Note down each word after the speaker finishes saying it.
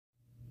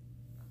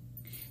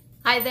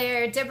Hi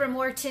there, Deborah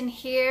Morton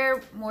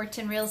here,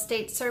 Morton Real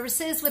Estate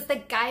Services with the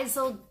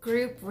Geisel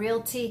Group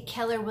Realty,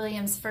 Keller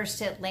Williams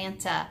First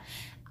Atlanta.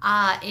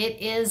 It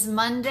is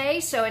Monday,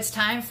 so it's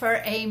time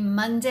for a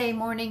Monday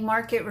morning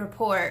market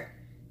report.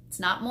 It's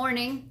not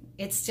morning,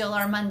 it's still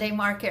our Monday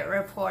market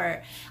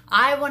report.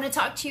 I want to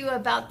talk to you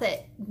about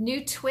the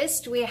new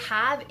twist we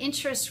have.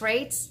 Interest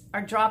rates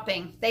are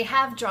dropping. They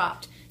have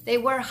dropped. They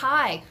were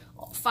high,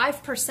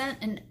 5%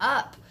 and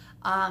up.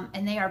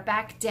 And they are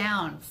back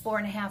down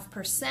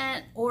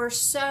 4.5% or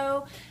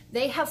so.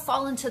 They have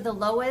fallen to the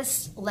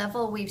lowest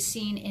level we've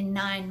seen in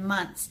 9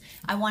 months.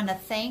 I want to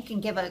thank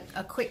and give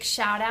a quick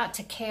shout out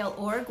to Kale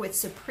Org with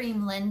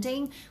Supreme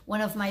Lending,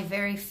 one of my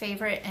very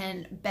favorite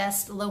and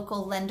best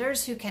local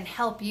lenders who can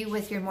help you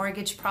with your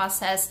mortgage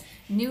process,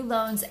 new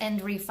loans,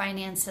 and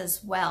refinance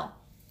as well.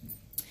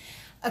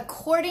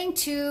 According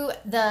to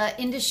the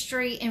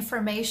industry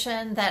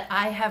information that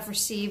I have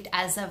received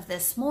as of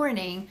this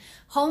morning,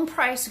 home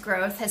price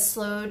growth has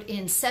slowed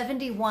in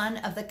 71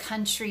 of the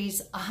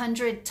country's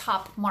 100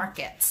 top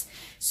markets.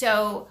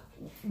 So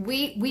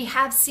we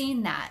have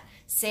seen that.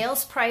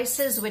 Sales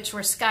prices, which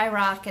were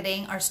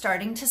skyrocketing, are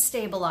starting to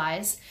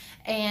stabilize.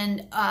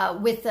 And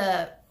with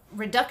the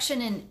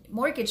reduction in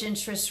mortgage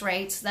interest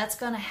rates, that's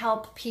going to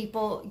help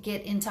people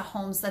get into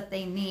homes that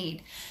they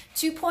need.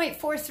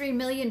 2.43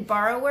 million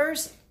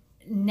borrowers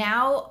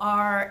now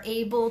are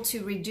able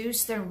to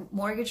reduce their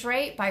mortgage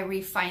rate by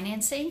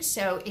refinancing.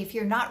 So if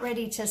you're not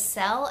ready to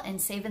sell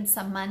and saving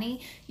some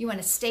money, you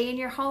want to stay in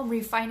your home,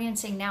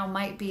 refinancing now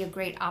might be a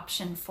great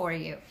option for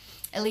you,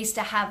 at least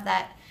to have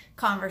that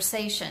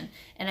conversation.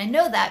 And I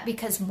know that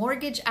because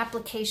mortgage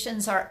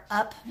applications are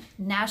up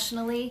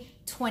nationally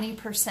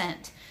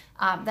 20%.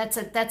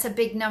 That's a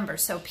big number.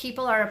 So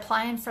people are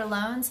applying for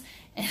loans,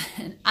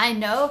 and I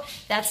know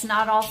that's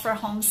not all for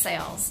home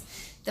sales.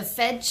 The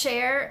Fed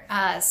chair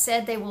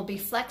said they will be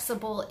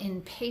flexible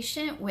and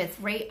patient with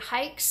rate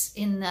hikes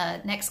in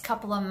the next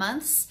couple of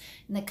months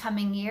in the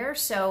coming year.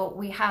 So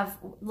we have,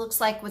 looks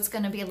like what's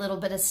going to be a little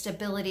bit of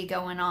stability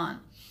going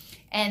on.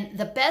 And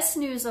the best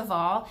news of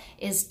all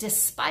is,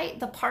 despite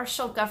the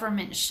partial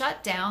government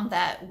shutdown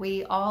that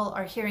we all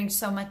are hearing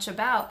so much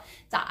about,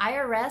 the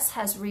IRS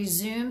has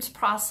resumed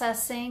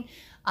processing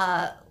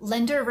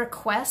lender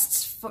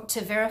requests to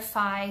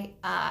verify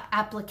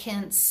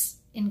applicants'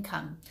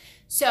 income.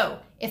 So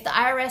if the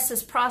IRS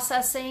is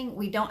processing,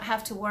 we don't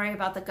have to worry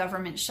about the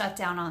government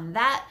shutdown on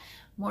that.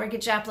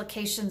 Mortgage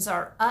applications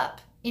are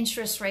up.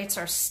 Interest rates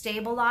are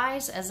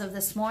stabilized. As of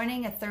this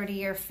morning, a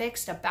 30-year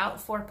fixed,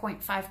 about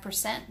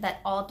 4.5%. That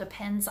all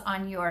depends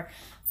on your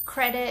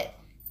credit,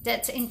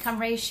 debt to income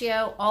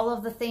ratio, all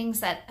of the things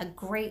that a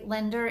great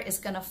lender is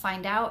going to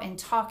find out and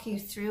talk you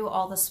through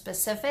all the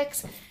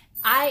specifics.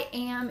 I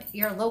am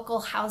your local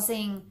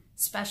housing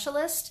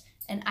specialist,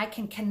 and I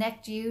can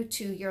connect you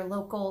to your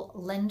local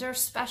lender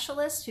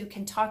specialist who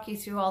can talk you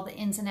through all the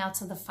ins and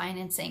outs of the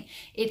financing.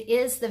 It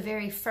is the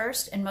very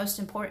first and most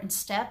important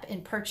step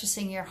in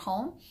purchasing your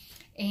home,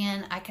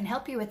 and I can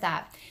help you with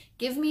that.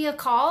 Give me a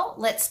call.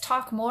 Let's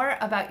talk more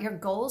about your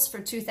goals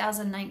for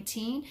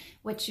 2019,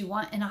 what you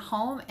want in a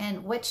home,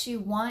 and what you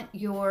want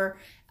your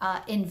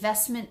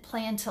investment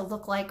plan to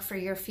look like for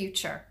your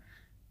future.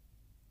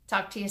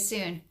 Talk to you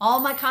soon.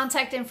 All my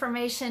contact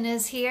information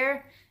is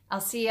here. I'll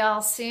see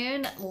y'all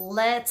soon.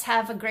 Let's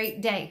have a great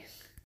day.